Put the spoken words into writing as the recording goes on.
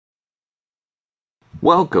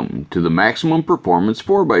Welcome to the Maximum Performance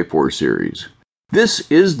 4x4 series. This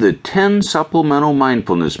is the 10 Supplemental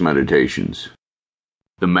Mindfulness Meditations.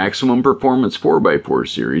 The Maximum Performance 4x4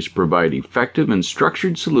 series provide effective and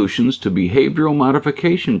structured solutions to behavioral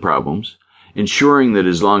modification problems, ensuring that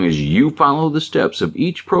as long as you follow the steps of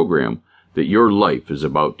each program, that your life is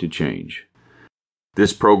about to change.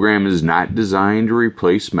 This program is not designed to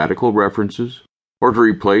replace medical references or to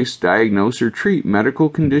replace, diagnose, or treat medical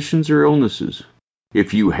conditions or illnesses.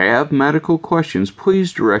 If you have medical questions,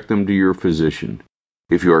 please direct them to your physician.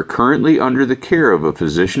 If you are currently under the care of a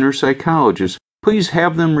physician or psychologist, please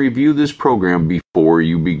have them review this program before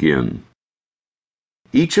you begin.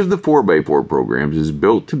 Each of the 4x4 programs is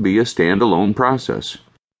built to be a standalone process.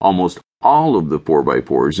 Almost all of the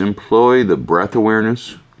 4x4s employ the breath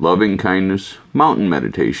awareness, loving kindness, mountain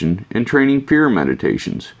meditation, and training fear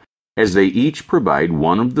meditations, as they each provide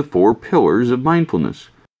one of the 4 pillars of mindfulness: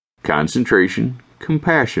 concentration,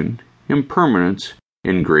 compassion, impermanence,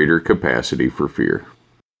 and greater capacity for fear.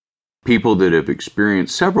 People that have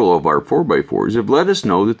experienced several of our 4x4s have let us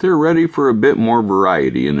know that they're ready for a bit more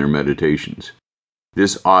variety in their meditations.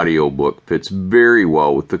 This audiobook fits very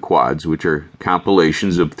well with the quads, which are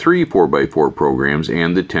compilations of 3 4x4 programs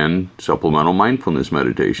and the 10 supplemental mindfulness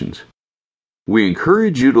meditations. We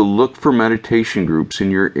encourage you to look for meditation groups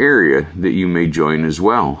in your area that you may join as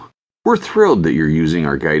well. We're thrilled that you're using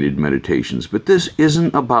our guided meditations, but this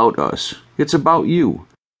isn't about us. It's about you.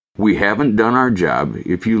 We haven't done our job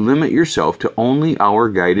if you limit yourself to only our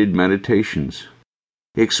guided meditations.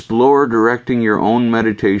 Explore directing your own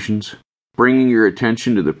meditations, bringing your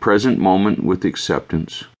attention to the present moment with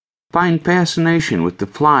acceptance. Find fascination with the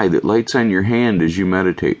fly that lights on your hand as you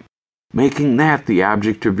meditate, making that the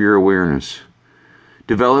object of your awareness.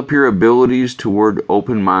 Develop your abilities toward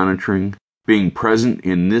open monitoring, being present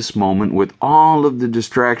in this moment with all of the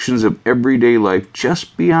distractions of everyday life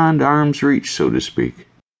just beyond arm's reach, so to speak.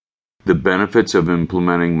 The benefits of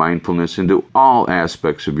implementing mindfulness into all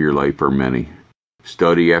aspects of your life are many.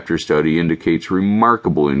 Study after study indicates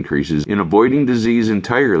remarkable increases in avoiding disease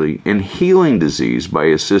entirely and healing disease by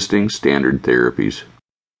assisting standard therapies.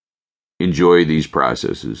 Enjoy these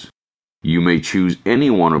processes. You may choose any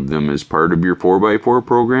one of them as part of your 4x4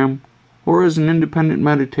 program or as an independent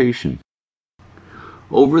meditation.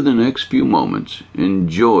 Over the next few moments,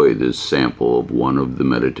 enjoy this sample of one of the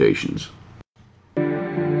meditations.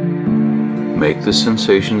 Make the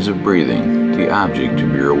sensations of breathing the object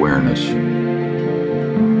of your awareness.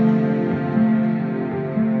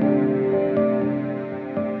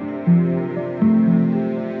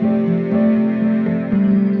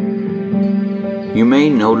 You may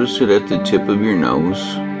notice it at the tip of your nose,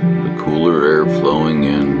 the cooler air flowing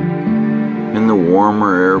in, and the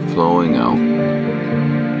warmer air flowing out.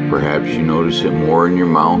 Perhaps you notice it more in your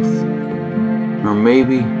mouth, or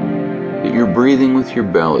maybe that you're breathing with your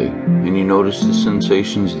belly and you notice the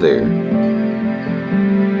sensations there.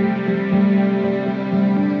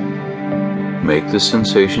 Make the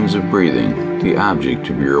sensations of breathing the object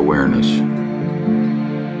of your awareness.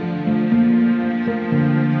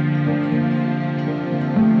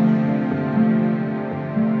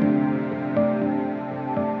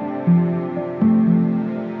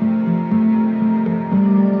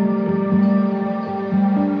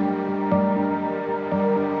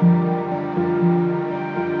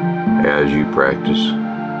 As you practice,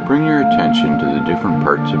 bring your attention to the different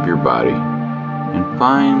parts of your body and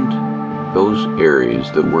find those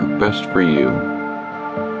areas that work best for you.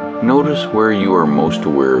 Notice where you are most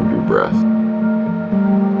aware of your breath.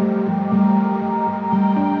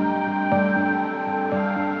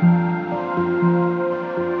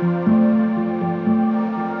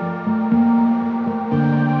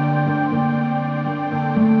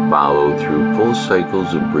 Follow through full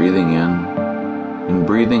cycles of breathing in and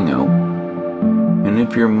breathing out. And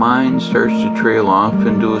if your mind starts to trail off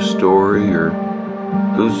into a story or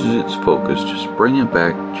loses its focus, just bring it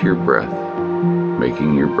back to your breath,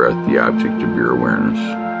 making your breath the object of your awareness.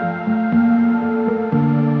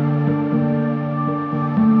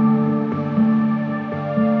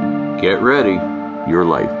 Get ready. Your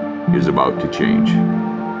life is about to change.